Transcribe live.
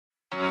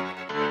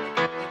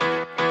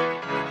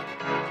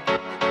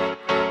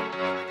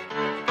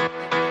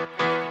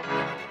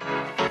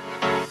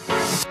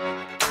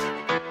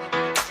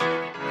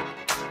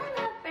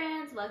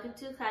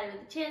to Cloudy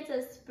with a Chance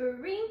of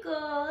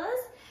Sprinkles.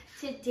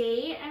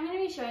 Today I'm going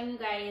to be showing you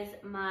guys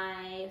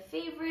my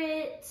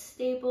favorite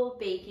staple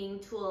baking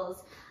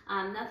tools.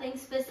 Nothing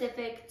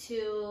specific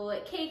to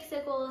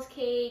cakesicles,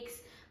 cakes,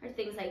 or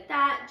things like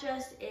that,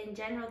 just in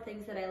general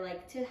things that I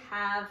like to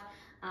have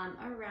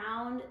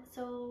around,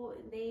 so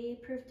they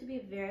prove to be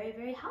very,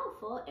 very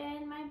helpful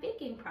in my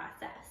baking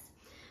process.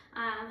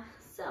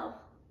 So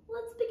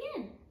let's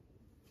begin.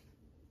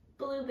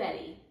 Blue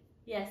Betty.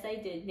 Yes, I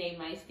did name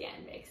my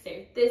stand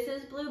mixer. This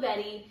is Blue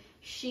Betty.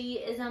 She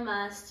is a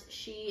must.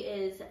 She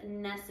is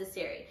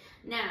necessary.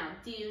 Now,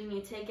 do you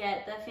need to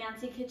get the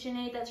fancy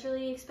KitchenAid that's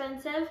really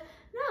expensive?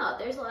 No,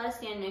 there's a lot of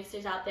stand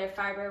mixers out there.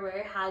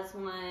 Fiberware has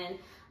one.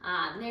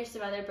 There's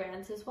some other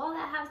brands as well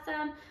that have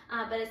some,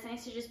 but it's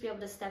nice to just be able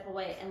to step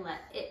away and let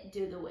it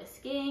do the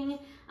whisking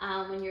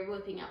when you're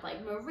whipping up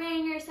like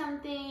meringue or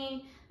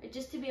something, or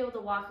just to be able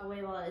to walk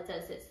away while it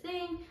does its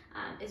thing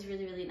is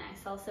really, really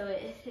nice. Also,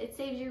 it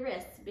saves your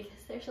wrists because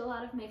there's a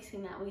lot of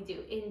mixing that we do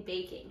in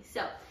baking.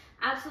 So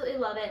absolutely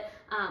love it.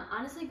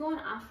 Honestly, go on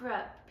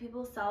OfferUp.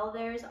 People sell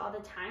theirs all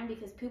the time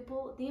because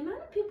the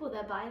amount of people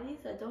that buy these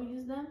that don't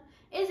use them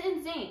is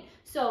insane.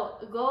 So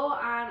go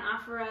on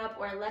OfferUp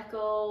or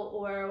Letgo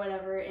or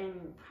whatever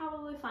and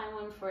probably find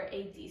one for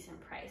a decent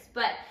price.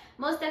 But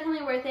most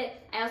definitely worth it.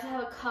 I also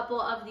have a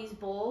couple of these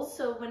bowls.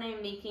 So when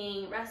I'm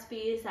making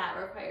recipes that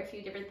require a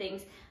few different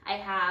things, I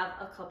have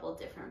a couple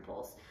different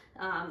bowls.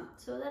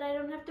 So that I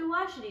don't have to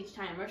wash it each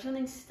time, or if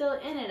something's still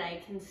in it,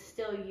 I can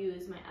still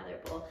use my other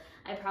bowl.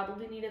 I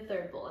probably need a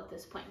third bowl at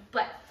this point,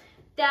 but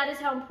that is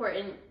how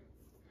important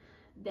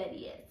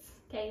Betty is.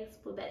 Okay, it's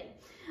Blue Betty.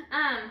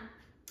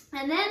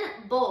 And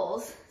then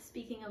bowls.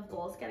 Speaking of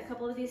bowls, got a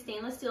couple of these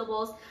stainless steel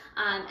bowls,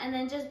 and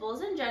then just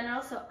bowls in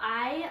general. So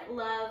I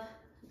love,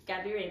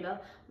 gotta be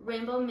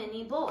rainbow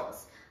mini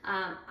bowls.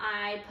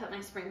 I put my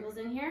sprinkles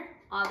in here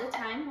all the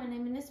time when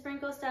I'm into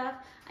sprinkle stuff.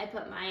 I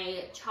put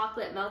my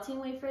chocolate melting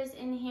wafers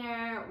in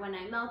here when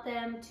I melt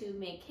them to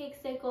make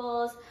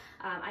cakesicles.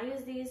 I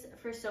use these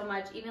for so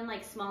much, even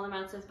like small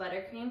amounts of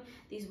buttercream.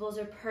 These bowls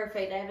are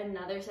perfect. I have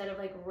another set of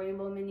like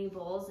rainbow mini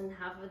bowls, and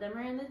half of them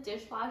are in the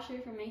dishwasher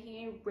for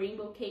making a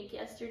rainbow cake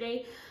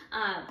yesterday.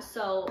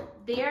 So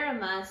they are a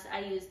must. I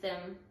use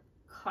them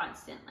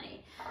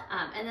constantly.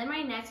 And then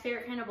my next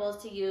favorite kind of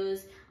bowls to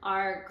use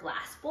are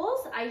glass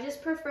bowls. I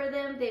just prefer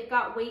them. They've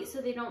got weight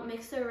so they don't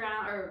mix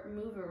around or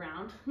move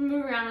around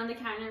on the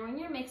counter when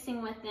you're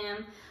mixing with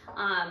them.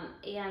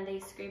 And they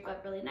scrape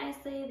up really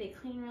nicely. They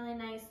clean really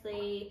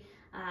nicely.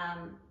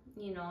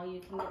 You know, you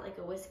can get like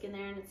a whisk in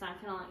there and it's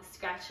not gonna like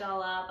scratch it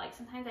all up. Like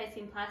sometimes I've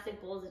seen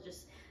plastic bowls that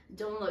just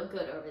don't look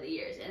good over the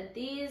years. And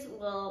these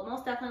will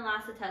most definitely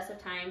last the test of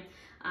time.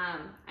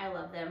 I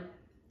love them.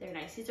 They're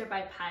nice. These are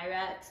by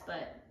Pyrex,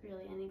 but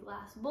really any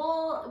glass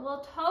bowl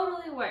will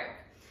totally work.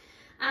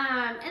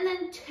 And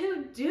then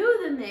to do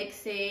the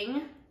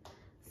mixing,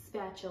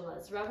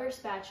 spatulas, rubber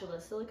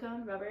spatulas,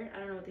 silicone, rubber, I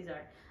don't know what these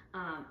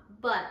are,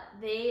 but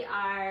they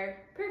are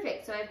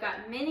perfect. So I've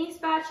got mini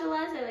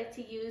spatulas I like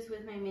to use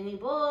with my mini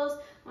bowls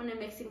when I'm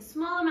mixing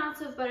small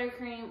amounts of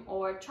buttercream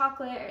or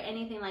chocolate or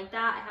anything like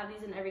that. I have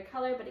these in every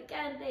color, but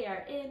again, they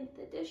are in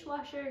the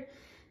dishwasher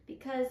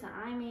because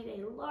I made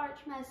a large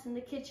mess in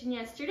the kitchen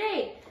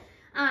yesterday.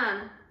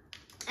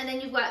 And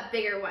then you've got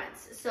bigger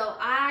ones. So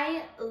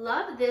I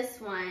love this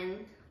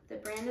one. The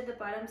brand at the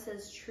bottom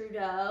says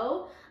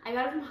Trudeau. I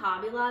got it from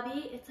Hobby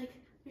Lobby. It's like,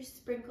 there's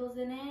sprinkles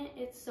in it.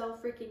 It's so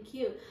freaking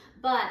cute.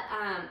 But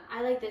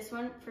I like this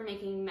one for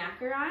making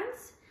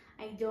macarons.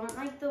 I don't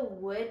like the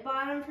wood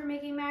bottom for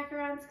making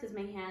macarons because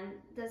my hand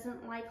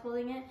doesn't like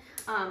holding it.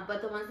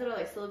 But the ones that are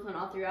like silicone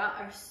all throughout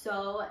are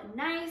so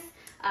nice.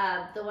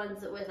 The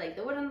ones with like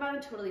the wood on the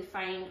bottom, totally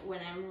fine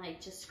when I'm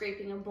like just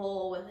scraping a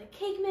bowl with like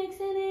cake mix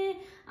in it.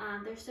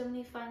 There's so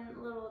many fun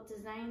little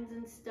designs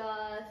and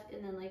stuff.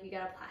 And then like you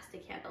got a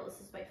plastic handle.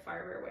 This is by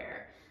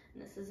Fiberware.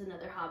 And this is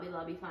another Hobby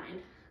Lobby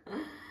find.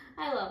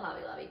 I love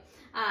Hobby Lobby.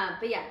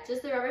 But yeah,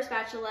 just the rubber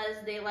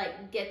spatulas, they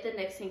like get the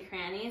nooks and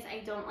crannies.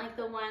 I don't like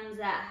the ones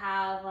that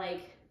have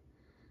like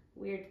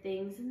weird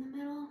things in the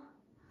middle.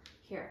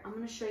 Here, I'm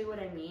gonna show you what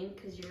I mean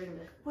because you're gonna be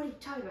like, what are you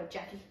talking about,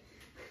 Jackie?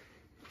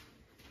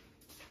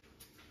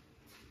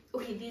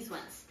 Okay, these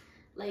ones.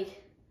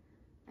 Like,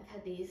 I've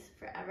had these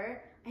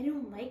forever. I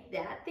don't like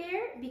that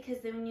there because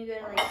then when you go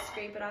to like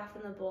scrape it off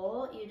in the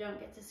bowl, you don't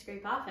get to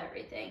scrape off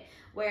everything.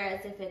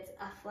 Whereas if it's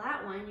a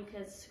flat one, you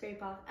can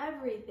scrape off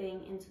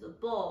everything into the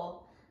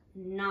bowl,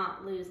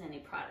 not lose any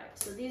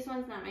product. So these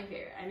ones, not my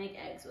favorite. I make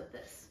eggs with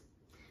this.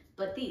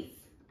 But these,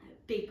 I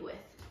bake with.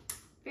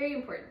 Very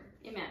important,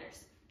 it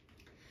matters.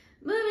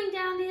 Moving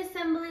down the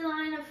assembly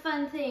line of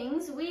fun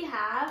things, we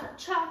have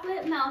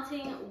chocolate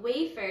melting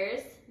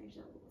wafers. There's a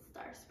little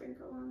star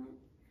sprinkle on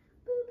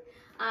it.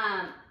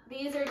 Boop.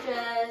 These are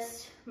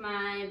just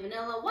my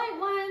vanilla white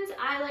ones.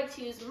 I like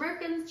to use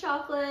Merkin's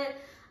chocolate.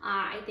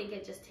 I think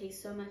it just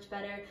tastes so much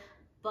better.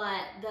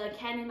 But the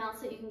candy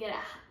melts that you can get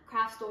at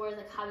craft stores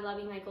like Hobby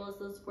Lobby, Michael's,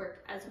 those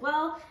work as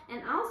well.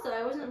 And also,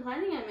 I wasn't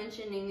planning on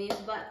mentioning these,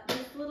 but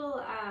these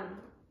little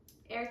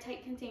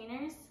airtight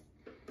containers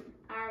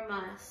are a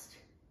must.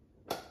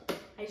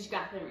 I just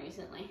got them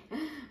recently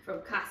from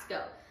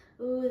Costco.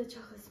 Ooh, the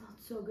chocolate smells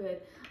so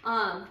good.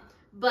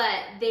 But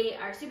they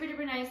are super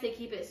duper nice. They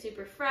keep it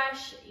super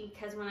fresh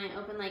because when I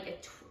open like a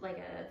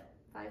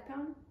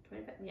 5-pound,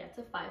 25, yeah, it's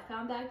a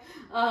 5-pound bag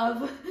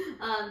of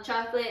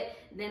chocolate,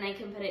 then I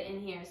can put it in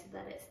here so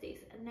that it stays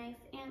nice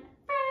and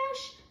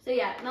fresh. So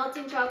yeah,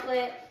 melting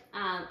chocolate.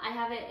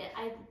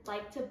 I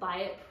like to buy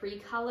it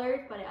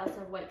pre-colored, but I also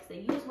have white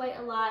because I use white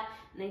a lot,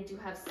 and I do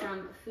have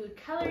some food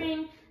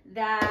coloring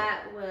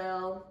that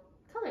will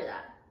color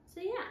that.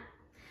 So yeah.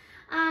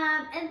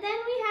 And then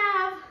we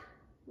have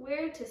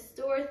where to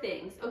store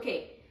things.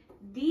 Okay,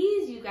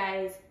 these, you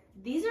guys,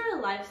 these are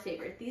a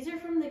lifesaver. These are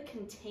from the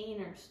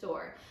Container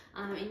Store,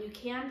 and you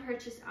can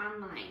purchase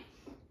online.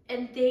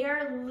 And they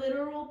are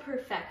literal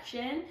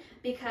perfection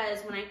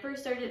because when I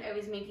first started, I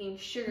was making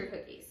sugar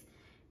cookies.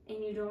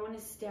 And you don't want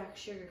to stack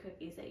sugar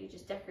cookies that you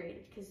just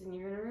decorated because then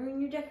you're going to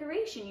ruin your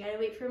decoration. You got to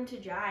wait for them to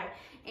dry.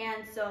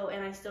 And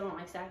I still don't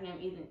like stacking them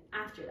even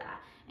after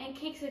that. And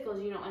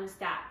cakesicles you don't want to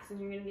stack because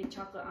then you're going to get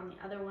chocolate on the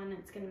other one and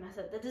it's going to mess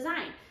up the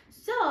design.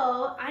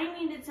 So I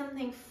needed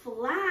something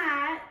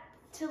flat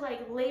to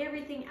like lay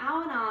everything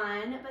out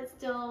on but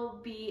still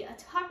be a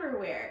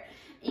Tupperware.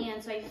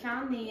 And so I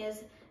found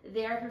these.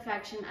 They are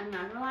perfection. I'm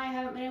not gonna lie, I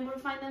haven't been able to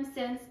find them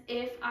since.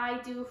 If I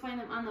do find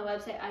them on the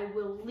website, I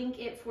will link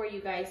it for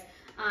you guys.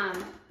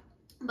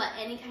 But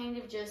any kind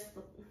of just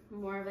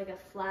more of like a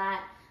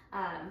flat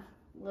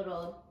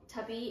little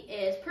tubby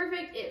is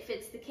perfect. It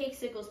fits the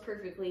cakesicles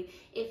perfectly.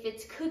 It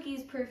fits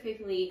cookies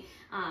perfectly.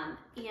 And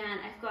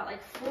I've got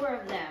like 4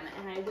 of them,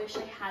 and I wish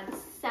I had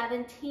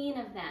 17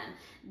 of them.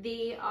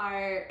 They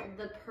are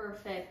the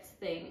perfect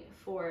thing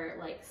for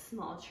like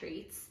small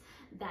treats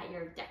that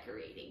you're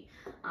decorating.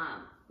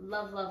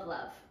 Love, love,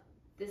 love.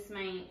 This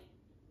might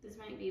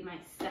be my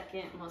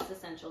second most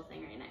essential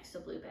thing right next to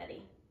Blue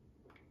Betty.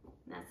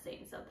 And that's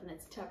saying something.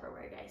 It's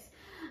Tupperware, guys.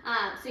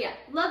 So yeah,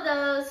 love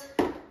those.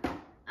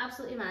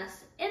 Absolutely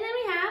must. And then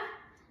we have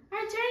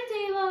our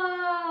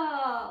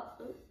turntable.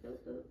 Ooh, ooh,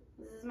 ooh.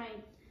 This is my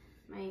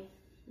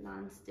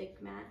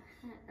non-stick mat,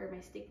 or my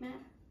stick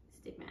mat,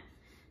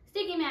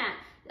 sticky mat,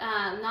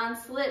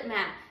 non-slip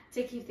mat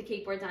to keep the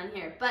cake boards on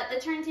here. But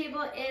the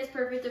turntable is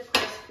perfect, of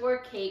course, for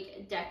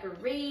cake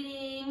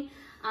decorating.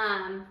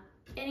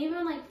 And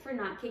even like for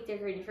not cake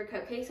decorating, for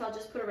cupcakes, I'll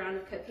just put a round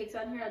of cupcakes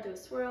on here. I'll do a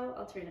swirl,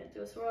 I'll turn it,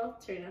 do a swirl,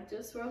 turn it, do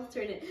a swirl,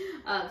 turn it.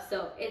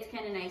 So it's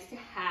kind of nice to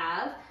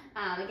have.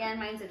 Again,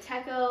 mine's a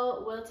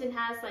Teco. Wilton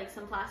has like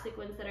some plastic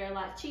ones that are a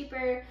lot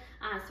cheaper,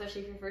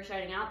 especially if you're first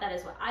starting out. That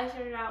is what I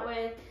started out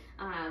with.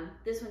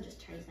 This one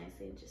just turns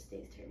nicely and just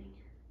stays turning.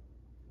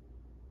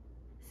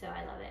 So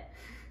I love it.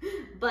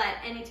 But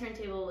any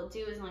turntable will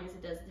do as long as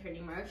it does the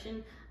turning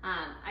motion.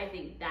 I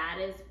think that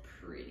is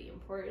pretty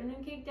important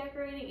in cake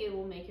decorating. It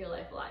will make your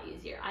life a lot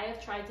easier. I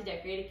have tried to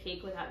decorate a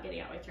cake without getting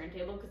out my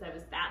turntable because I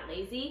was that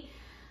lazy.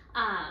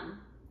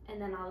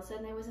 And then all of a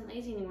sudden I wasn't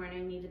lazy anymore and I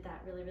needed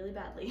that really, really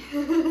badly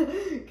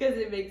because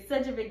it makes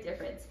such a big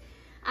difference.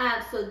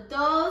 So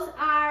those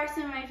are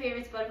some of my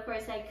favorites, but of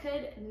course I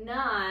could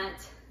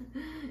not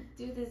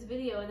do this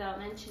video without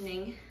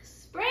mentioning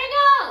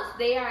sprinkles.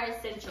 They are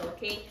essential,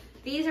 okay?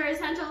 These are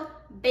essential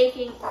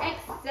baking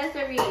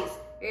accessories,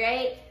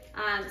 right?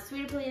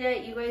 Sweet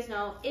Polita, you guys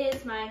know,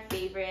 is my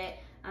favorite.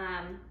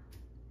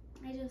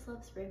 I just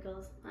love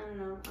sprinkles. I don't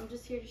know. I'm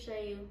just here to show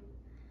you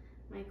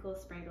my cool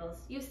sprinkles.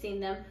 You've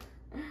seen them.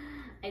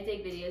 I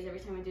take videos every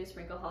time I do a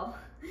sprinkle haul.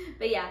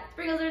 But yeah,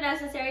 sprinkles are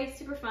necessary,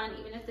 super fun,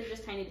 even if they're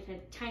just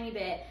tiny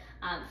bit.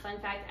 Fun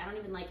fact, I don't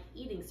even like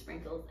eating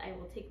sprinkles. I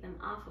will take them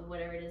off of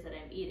whatever it is that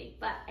I'm eating.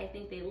 But I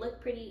think they look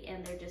pretty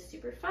and they're just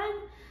super fun.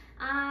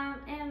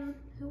 And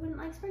who wouldn't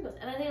like sprinkles?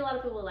 And I think a lot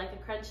of people like a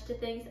crunch to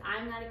things.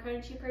 I'm not a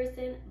crunchy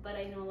person, but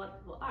I know a lot of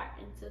people are,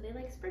 and so they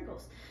like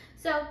sprinkles.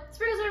 So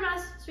sprinkles are a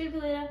must. Sweet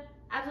Polita,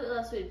 absolutely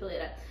love Sweet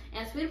Polita.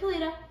 And Sweet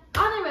Polita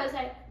on their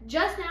website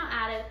just now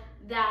added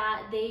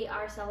that they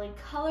are selling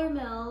Color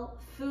Mill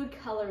food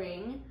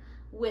coloring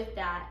with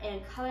that,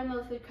 and Color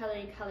Mill food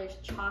coloring colors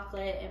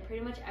chocolate and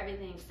pretty much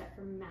everything except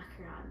for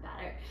macaron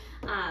batter.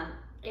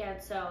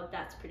 And so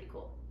that's pretty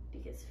cool,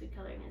 because food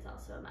coloring is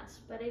also a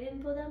must. But I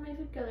didn't pull down my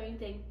food coloring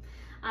thing.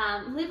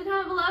 Leave a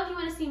comment below if you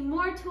want to see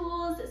more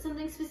tools,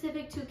 something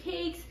specific to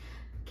cakes,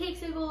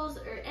 cakesicles,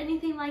 or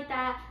anything like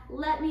that.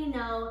 Let me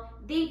know.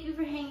 Thank you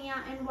for hanging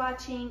out and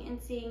watching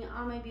and seeing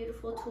all my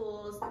beautiful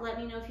tools. Let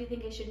me know if you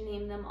think I should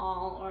name them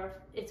all, or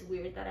if it's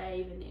weird that I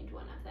even named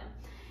one of them.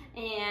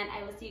 And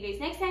I will see you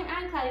guys next time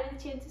on Cloudy with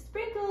a Chance of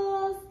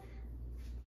Sprinkles.